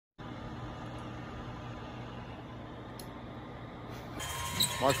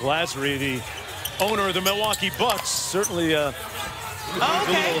Mark Lazary, the owner of the Milwaukee Bucks, certainly needs a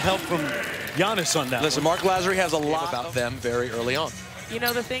little help from Giannis on that. Listen, Mark Lazary has a lot about them very early on. You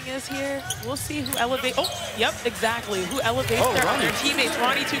know, the thing is here, we'll see who elevates. Oh, yep, exactly. Who elevates their teammates.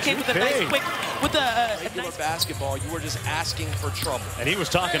 Ronnie 2K with a nice quick, with a Regular basketball, you were just asking for trouble. And he was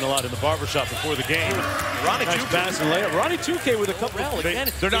talking a lot in the barbershop before the game. Ronnie Nice 2K. pass and layup. Ronnie 2K with a couple Rel, of again,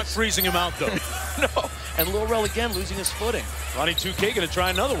 They're not freezing him out, though. No, and Lil Rel again losing his footing. Ronnie 2K going to try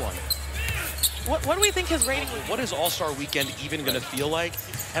another one. What do we think his rating would be? What is All-Star Weekend even going to feel like?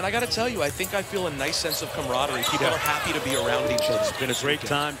 And I got to tell you, I think I feel a nice sense of camaraderie. People are happy to be around each other. It's been a great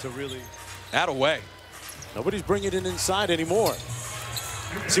time to really... Away. Nobody's bringing it inside anymore.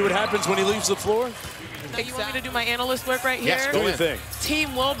 See what happens when he leaves the floor? Hey, you want me to do my analyst work right here? Yes, Do your thing. Team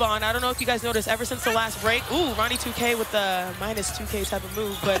Wilbon, I don't know if you guys noticed, ever since the last break, ooh, Ronnie 2K with the minus 2K type of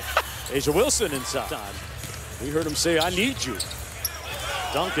move, but... Asia Wilson inside. We heard him say, I need you.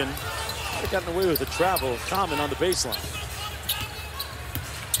 Duncan might have gotten away with the travel. Common on the baseline.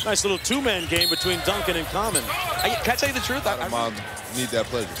 Nice little two-man game between Duncan and Common. Can I tell you the truth? I need that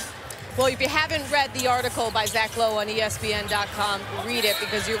pleasure. Well, if you haven't read the article by Zach Lowe on ESPN.com, read it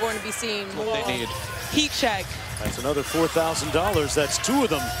because you're going to be seeing more. They need. Heat check. That's another $4,000. That's two of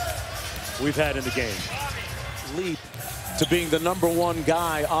them we've had in the game. Leap to being the #1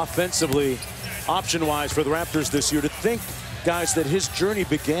 guy offensively, option-wise for the Raptors this year. To think, guys, that his journey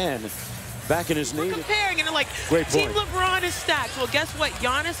began back in his native. Comparing, and like, Great Team point. LeBron is stacked. Well, guess what?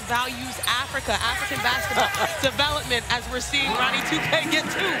 Giannis values Africa, African basketball development, as we're seeing Ronnie 2K get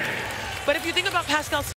to. But if you think about Pascal